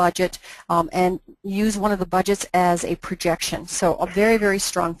flexible budget and use one of the budgets as a projection. So very, very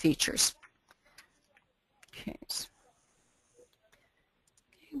strong features. Okay.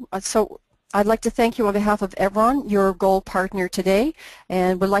 So I'd like to thank you on behalf of Evron, your gold partner today,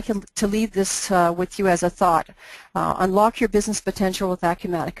 and would like to leave this with you as a thought. Unlock your business potential with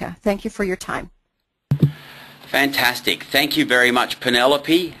Acumatica. Thank you for your time. Fantastic. Thank you very much,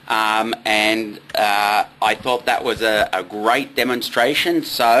 Penelope. I thought that was a great demonstration,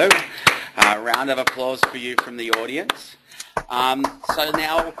 so a round of applause for you from the audience. So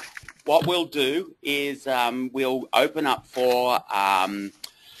now what we'll do is we'll open up for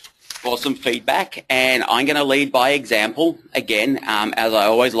some feedback, and I'm going to lead by example again, as I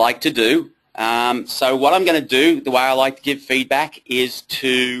always like to do. So what I'm going to do, the way I like to give feedback, is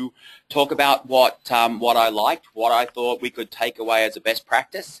to talk about what I liked, what I thought we could take away as a best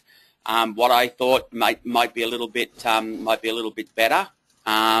practice, what I thought might be a little bit better,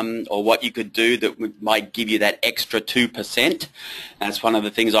 or what you could do that might give you that extra 2%. That's one of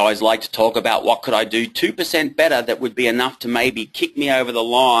the things I always like to talk about. What could I do 2% better that would be enough to maybe kick me over the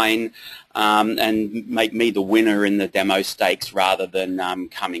line and make me the winner in the demo stakes rather than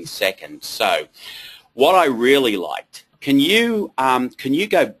coming second. So what I really liked, can you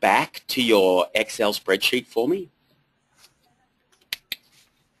go back to your Excel spreadsheet for me?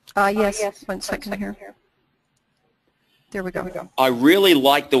 Yes. 1 second here. There we go. I really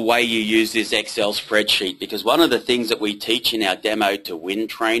like the way you use this Excel spreadsheet, because one of the things that we teach in our Demo to Win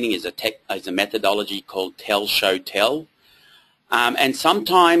training is a methodology called Tell, Show, Tell. And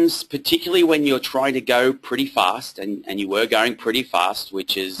sometimes, particularly when you're trying to go pretty fast, and you were going pretty fast,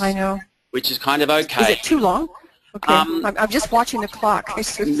 which is kind of okay. Is it too long? Okay, I'm just watching the clock.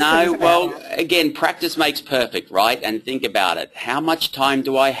 No, well, again, practice makes perfect, right? And think about it. How much time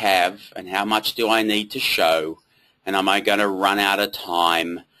do I have, and how much do I need to show? And am I going to run out of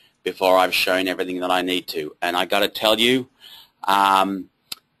time before I've shown everything that I need to? And I got to tell you, I'm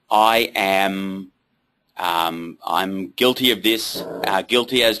guilty of this,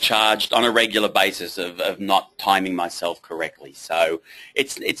 guilty as charged on a regular basis of not timing myself correctly. So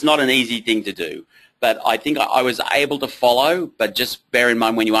it's not an easy thing to do. But I think I was able to follow, but just bear in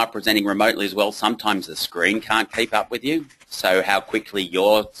mind when you are presenting remotely as well, sometimes the screen can't keep up with you. So how quickly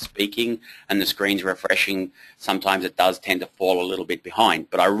you're speaking and the screen's refreshing, sometimes it does tend to fall a little bit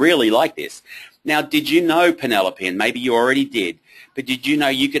behind. But I really like this. Now, did you know, Penelope, and maybe you already did, but did you know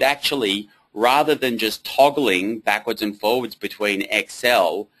you could actually, rather than just toggling backwards and forwards between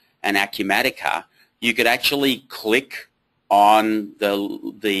Excel and Acumatica, you could actually click on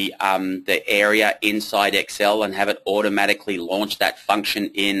the area inside Excel and have it automatically launch that function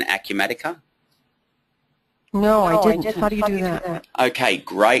in Acumatica? No, I didn't. How do you do that? Okay,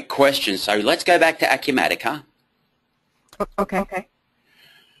 great question. So let's go back to Acumatica. Okay.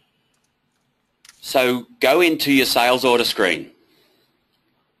 So go into your sales order screen.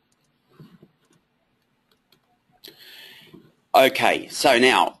 Okay, so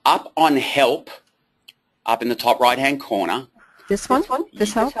now up on Help, up in the top right-hand corner. This one?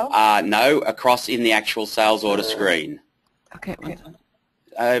 This help? No, across in the actual sales order screen. Okay.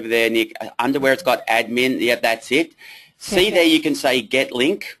 Over there, Nick, under where it's got admin, yeah, that's it. See there you can say Get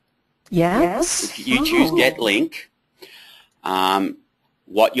Link. Yes. If you choose Get Link,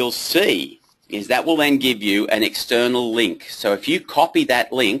 what you'll see is that will then give you an external link. So if you copy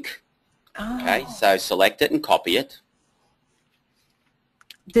that link, okay, so select it and copy it.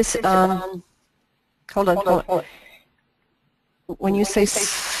 This, hold on. When you say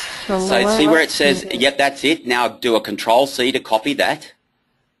select, so see where it says, yep, that's it. Now do a Control-C to copy that.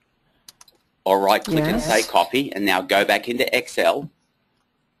 Or right-click and say Copy, and now go back into Excel.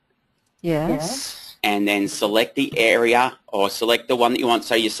 Yes. and then select the area or select the one that you want.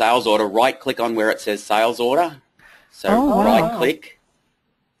 So your sales order, right-click on where it says sales order. So right-click.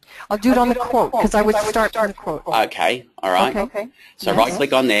 I'll do it on the quote because I would start from the quote. Okay, all right. Okay. So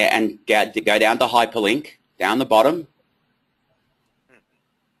right-click on there and go down to hyperlink, down the bottom.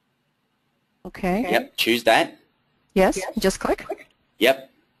 Okay. Yep, choose that. Yes, just click.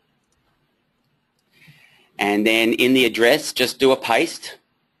 Yep. And then in the address, just do a paste.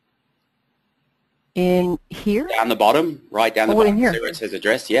 In here? Down the bottom, right down the bottom. In here. See where it says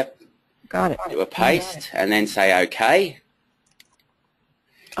address, yep. Got it. Do a paste and then say OK.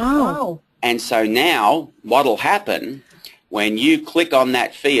 Oh. And so now what'll happen when you click on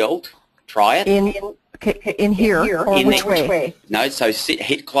that field, try it. In here or which way? No, so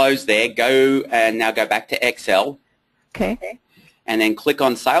hit close there, go and now go back to Excel. Okay. And then click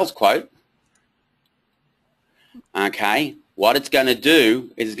on sales quote. Okay. What it's going to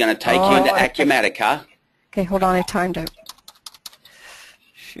do is it's going to take you into Acumatica. Okay, hold on, I timed out.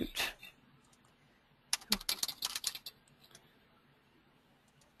 Shoot.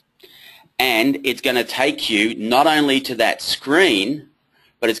 And it's going to take you not only to that screen,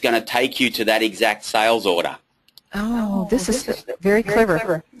 but it's going to take you to that exact sales order. Oh, this is very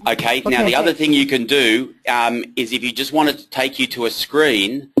clever. Okay, now the other thing you can do is if you just want it to take you to a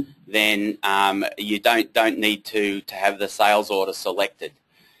screen, then you don't need to have the sales order selected.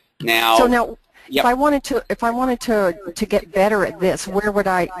 Now, so now, if I wanted to get better at this, where would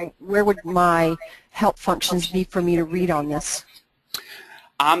my help functions be for me to read on this?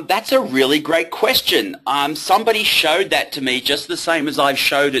 That's a really great question. Somebody showed that to me just the same as I've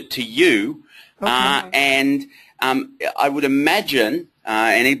showed it to you, and I would imagine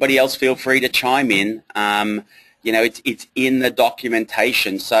anybody else feel free to chime in. You know, it's in the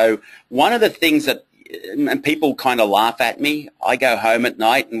documentation. So one of the things that, and people kind of laugh at me, I go home at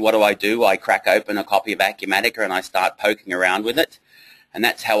night and what do? I crack open a copy of Acumatica and I start poking around with it. And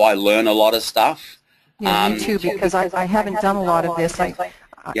that's how I learn a lot of stuff. Yeah, me too, because I haven't done a lot of this.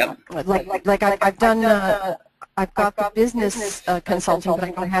 Yep. I've done, I've got the business consulting, but I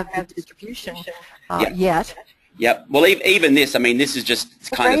don't have the distribution yet. Yep. Well, even this, I mean, this is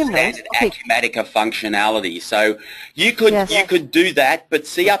just kind of standard Acumatica functionality. So you could do that, but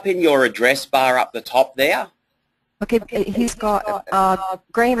see up in your address bar up the top there. Okay, he's got,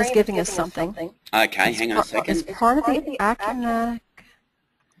 Graham is giving us something. Okay, hang on a second. Is part of the Acumatica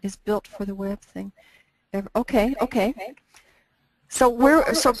is built for the web thing. Okay. So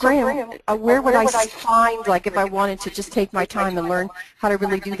Graham, where would I find, like, if I wanted to just take my time and learn how to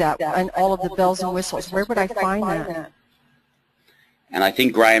really do that and all of the bells and whistles, where would I find that? And I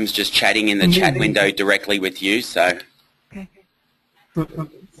think Graham's just chatting in the chat window directly with you, so. Okay.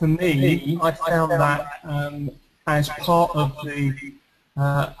 For me, I found that as part of the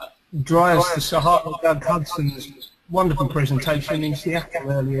Dryas to Sahara, Doug Hudson's wonderful presentation in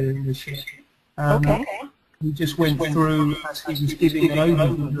Seattle earlier in this year. He just went through, as he was giving an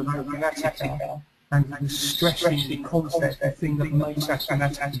overview of Acumatica, and he was stressing the concept, the thing that makes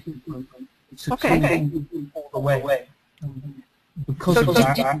Acumatica different. It's a tool all the way. Because of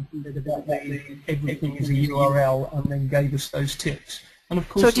that, he said about everything is a URL, and then gave us those tips. And of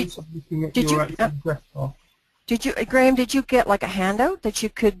course, also looking at your actual address bar. Graham, did you get like a handout that you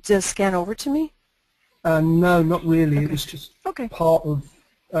could scan over to me? No, not really. It was just part of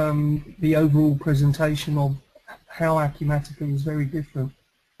the overall presentation of how Acumatica is very different.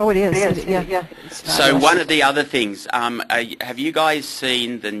 Oh, it is. Yeah. So one of the other things, have you guys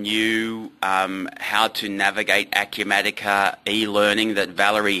seen the new how to navigate Acumatica e-learning that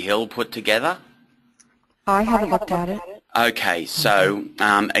Valerie Hill put together? I haven't looked at it. Okay, so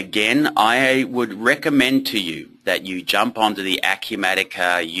again, I would recommend to you that you jump onto the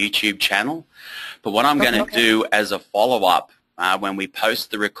Acumatica YouTube channel. But what I'm going to do as a follow-up when we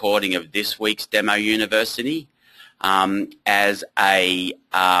post the recording of this week's Demo University, as a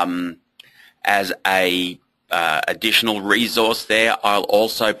additional resource there, I'll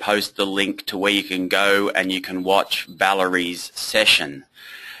also post the link to where you can go and you can watch Valerie's session,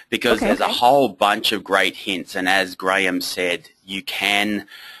 because there's a whole bunch of great hints, and as Graham said, you can,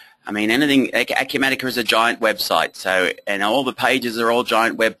 I mean, anything, Acumatica is a giant website, so, and all the pages are all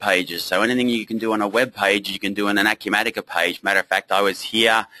giant web pages, so anything you can do on a web page, you can do on an Acumatica page. Matter of fact, I was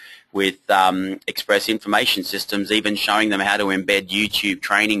here with Express Information Systems, even showing them how to embed YouTube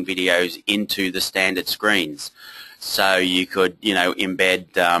training videos into the standard screens. So you could, you know,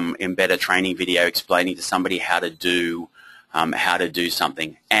 embed a training video explaining to somebody how to do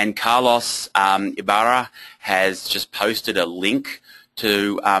something. And Carlos Ibarra has just posted a link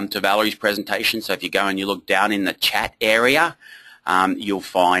to Valerie's presentation. So if you go and you look down in the chat area, you'll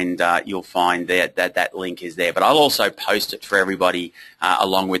find that link is there. But I'll also post it for everybody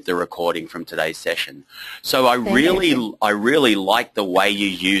along with the recording from today's session. So I really like the way you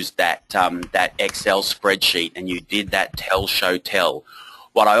used that that Excel spreadsheet, and you did that tell, show, tell.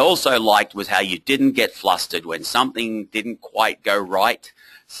 What I also liked was how you didn't get flustered when something didn't quite go right.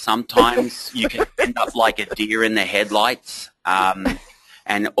 Sometimes you can end up like a deer in the headlights,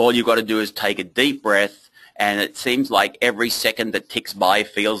 and all you've got to do is take a deep breath, and it seems like every second that ticks by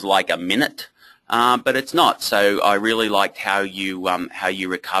feels like a minute, but it's not. So I really liked how you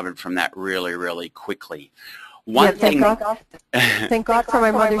recovered from that really quickly. One thing. Thank God for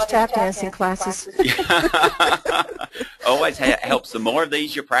my mother's tap dancing classes. Always helps. The more of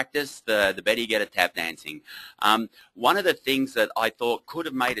these you practice, the better you get at tap dancing. One of the things that I thought could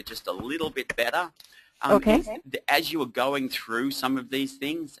have made it just a little bit better, is as you were going through some of these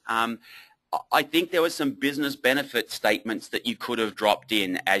things, I think there were some business benefit statements that you could have dropped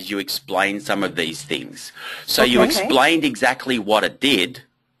in as you explained some of these things. So you explained exactly what it did,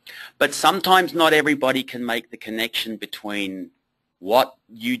 but sometimes not everybody can make the connection between what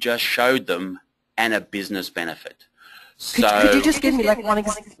you just showed them and a business benefit. Could you just give me like one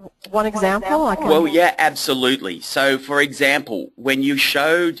example? Well, yeah, absolutely. So, for example, when you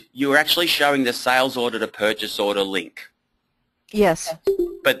were actually showing the sales order to purchase order link. Yes.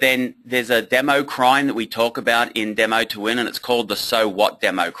 But then there's a demo crime that we talk about in Demo to Win, and it's called the So What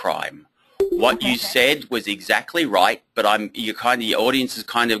demo crime. What you said was exactly right, but your audience is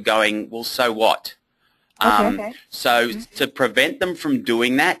kind of going, well, so what? So to prevent them from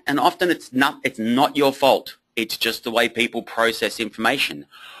doing that, and often it's not your fault. It's just the way people process information.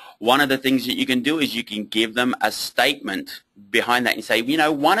 One of the things that you can do is you can give them a statement behind that and say, you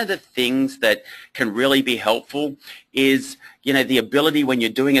know, one of the things that can really be helpful is, you know, the ability when you're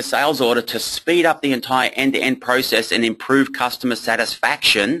doing a sales order to speed up the entire end-to-end process and improve customer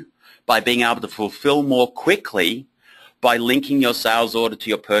satisfaction by being able to fulfill more quickly by linking your sales order to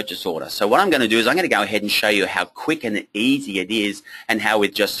your purchase order. So what I'm going to do is I'm going to go ahead and show you how quick and easy it is, and how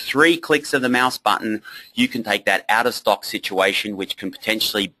with just 3 clicks of the mouse button you can take that out of stock situation, which can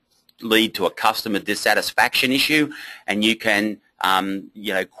potentially lead to a customer dissatisfaction issue, and you can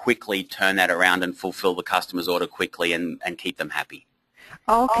you know, quickly turn that around and fulfill the customer's order quickly and keep them happy.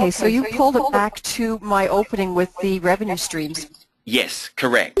 Okay, so you pulled it back to my opening with the revenue streams. Yes,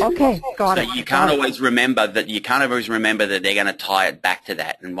 correct. Okay, got it. So you can't always remember that they're going to tie it back to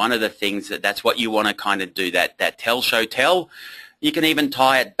that. And one of the things that's what you want to kind of do, that tell, show, tell. You can even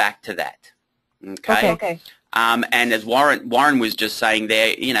tie it back to that. Okay. And as Warren was just saying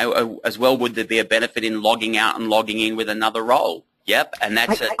there, you know, as well, would there be a benefit in logging out and logging in with another role? Yep, and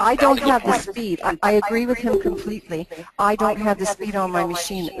that's I don't have the speed. I agree with him completely. I don't have the speed on my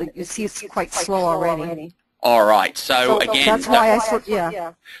machine. You see, it's quite slow already. All right. So again, that's why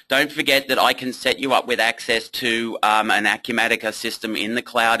don't forget that I can set you up with access to an Acumatica system in the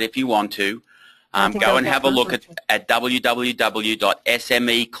cloud if you want to. Go and have a look at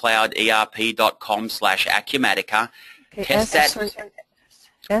www.smeclouderp.com/Acumatica. Test that.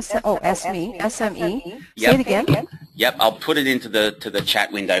 SME. Say it again. Yep, I'll put it into the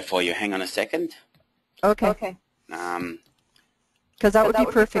chat window for you. Hang on a second. Okay. Because that would be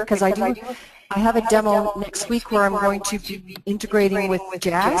perfect. Because I have a demo next week where I'm going to be integrating with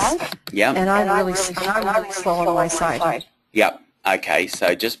Jazz. Yeah. And I'm really slow on my side. Yep. Okay,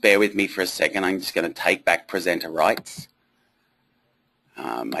 so just bear with me for a second. I'm just going to take back presenter rights.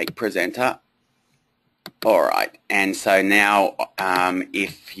 Make presenter. All right, and so now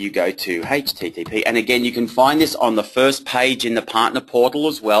if you go to HTTP, and again you can find this on the first page in the partner portal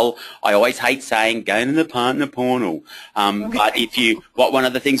as well. I always hate saying go to the partner portal, but one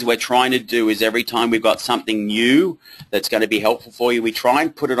of the things we're trying to do is every time we've got something new that's going to be helpful for you, we try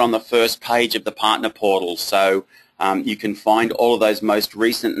and put it on the first page of the partner portal. So you can find all of those most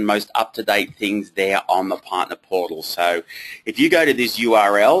recent and most up-to-date things there on the partner portal. So if you go to this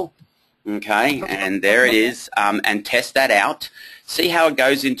URL, okay, and there it is, and test that out, see how it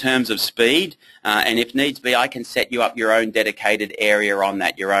goes in terms of speed, and if needs be, I can set you up your own dedicated area on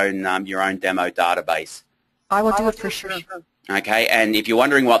that, your own demo database. I will do it for sure. Okay, and if you're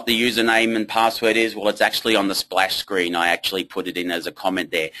wondering what the username and password is, well, it's actually on the splash screen. I actually put it in as a comment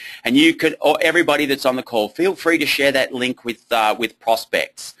there. And you could, or everybody that's on the call, feel free to share that link with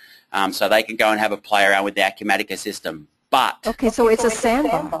prospects, so they can go and have a play around with the Acumatica system. But okay, so it's a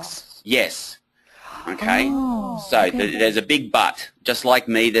sandbox. Yes. Okay. So there's a big but. Just like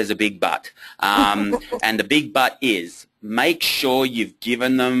me, there's a big but. And the big but is make sure you've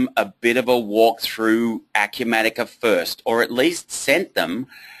given them a bit of a walk through Acumatica first, or at least sent them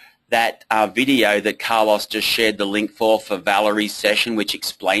that video that Carlos just shared the link for Valerie's session, which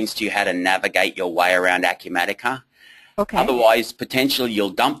explains to you how to navigate your way around Acumatica. Okay. Otherwise, potentially you'll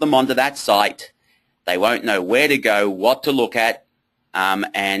dump them onto that site. They won't know where to go, what to look at,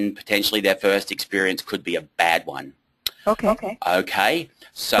 and potentially their first experience could be a bad one. Okay. Okay.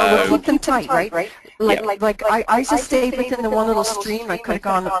 So but we'll keep them tight, right? Like I just stayed within the one little stream. I could have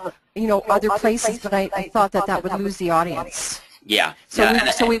gone, you know, other places, but I thought that would lose the audience. Yeah.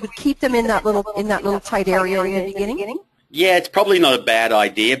 So we would keep them in that little tight area in the beginning. Yeah, it's probably not a bad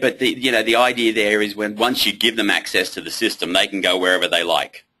idea, but the idea there is once you give them access to the system, they can go wherever they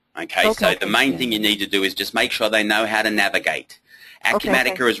like. Okay. So the main thing you need to do is just make sure they know how to navigate.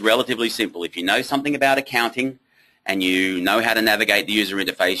 Acumatica is relatively simple. If you know something about accounting and you know how to navigate the user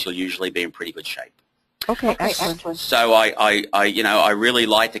interface, you'll usually be in pretty good shape. Okay, excellent. So I really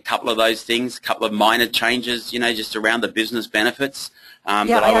liked a couple of those things, a couple of minor changes, just around the business benefits that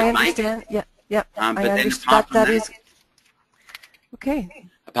I would make. Understand. Yeah. But I then understand that is okay.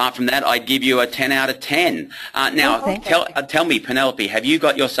 Apart from that, I'd give you a 10 out of 10. Now, tell me, Penelope, have you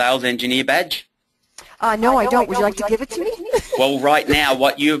got your sales engineer badge? No, I don't. Would you like to give it to me? Well, right now,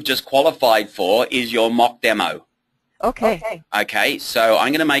 what you've just qualified for is your mock demo. Okay. Okay, so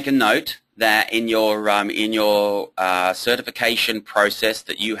I'm going to make a note that in your certification process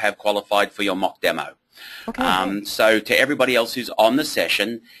that you have qualified for your mock demo. Okay. So to everybody else who's on the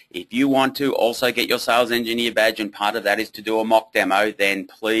session, if you want to also get your sales engineer badge and part of that is to do a mock demo, then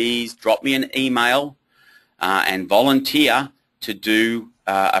please drop me an email and volunteer to do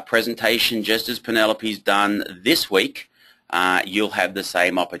a presentation just as Penelope's done this week. You'll have the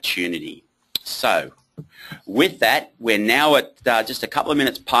same opportunity. So with that, we're now at just a couple of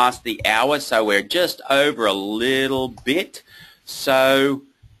minutes past the hour, so we're just over a little bit. So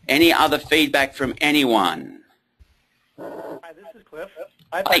any other feedback from anyone? Hi, this is Cliff.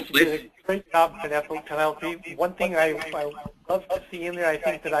 I think you did a great job, Penelope. One thing I love to see in there, I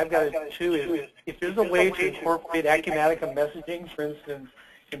think that I've got to do too, is if there's a way to incorporate Acumatica messaging, for instance,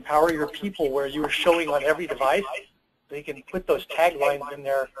 empower your people where you were showing on every device, so you can put those taglines in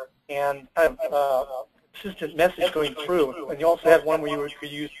there and have consistent message going through. And you also had one where you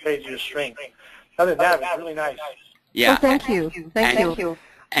could use praise your strength. Other than that, it was really nice. Yeah. Well, thank you. Thank you.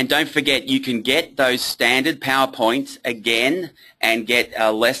 And don't forget, you can get those standard PowerPoints again and get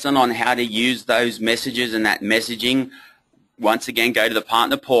a lesson on how to use those messages and that messaging. Once again, go to the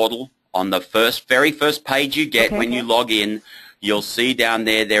partner portal. On the very first page you get when you log in, you'll see down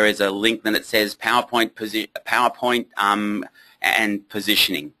there is a link that it says PowerPoint and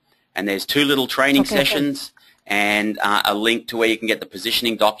positioning. And there's 2 little training sessions and a link to where you can get the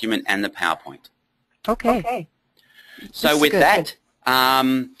positioning document and the PowerPoint. Okay. So with that,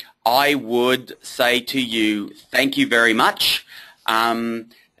 I would say to you, thank you very much.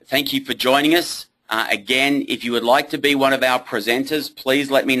 Thank you for joining us. Again, if you would like to be one of our presenters, please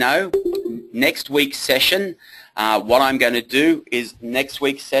let me know. Next week's session, what I'm going to do is next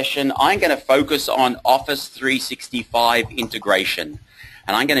week's session, I'm going to focus on Office 365 integration.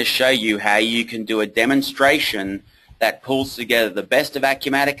 And I'm going to show you how you can do a demonstration that pulls together the best of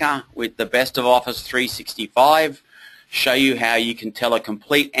Acumatica with the best of Office 365, show you how you can tell a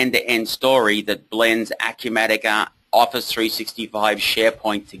complete end-to-end story that blends Acumatica, Office 365,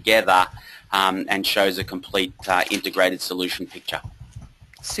 SharePoint together and shows a complete integrated solution picture.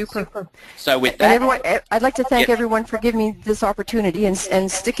 Super. So with that, everyone, I'd like to thank everyone for giving me this opportunity and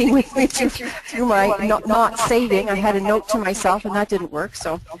sticking with me through my not saving. I had a note to myself and that didn't work,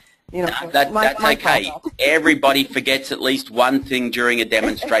 so that's okay. Everybody forgets at least one thing during a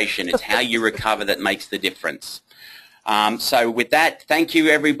demonstration. It's how you recover that makes the difference. So with that, thank you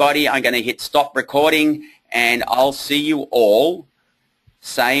everybody. I'm going to hit stop recording and I'll see you all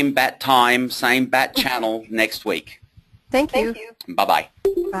same bat time, same bat channel next week. Thank you. Bye-bye.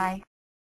 Bye.